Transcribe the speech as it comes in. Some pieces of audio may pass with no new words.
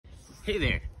Hey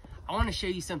there, I want to show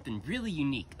you something really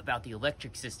unique about the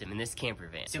electric system in this camper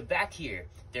van. So back here,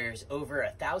 there's over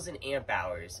 1,000 amp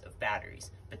hours of batteries,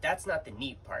 but that's not the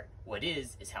neat part. What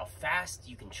is how fast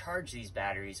you can charge these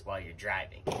batteries while you're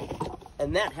driving.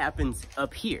 And that happens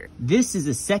up here. This is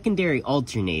a secondary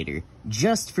alternator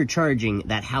just for charging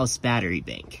that house battery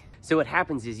bank. So what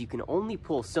happens is you can only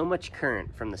pull so much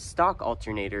current from the stock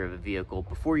alternator of a vehicle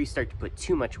before you start to put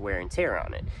too much wear and tear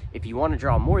on it. If you want to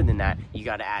draw more than that, you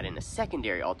got to add in a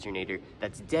secondary alternator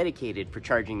that's dedicated for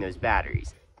charging those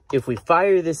batteries. If we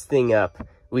fire this thing up,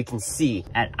 we can see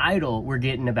at idle, we're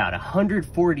getting about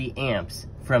 140 amps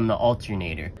from the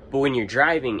alternator. But when you're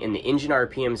driving and the engine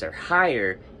RPMs are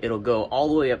higher, it'll go all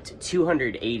the way up to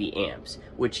 280 amps,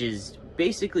 which is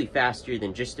basically faster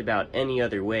than just about any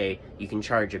other way you can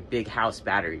charge a big house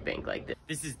battery bank like this.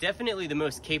 This is definitely the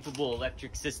most capable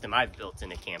electric system I've built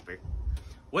in a camper.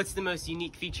 What's the most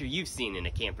unique feature you've seen in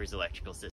a camper's electrical system?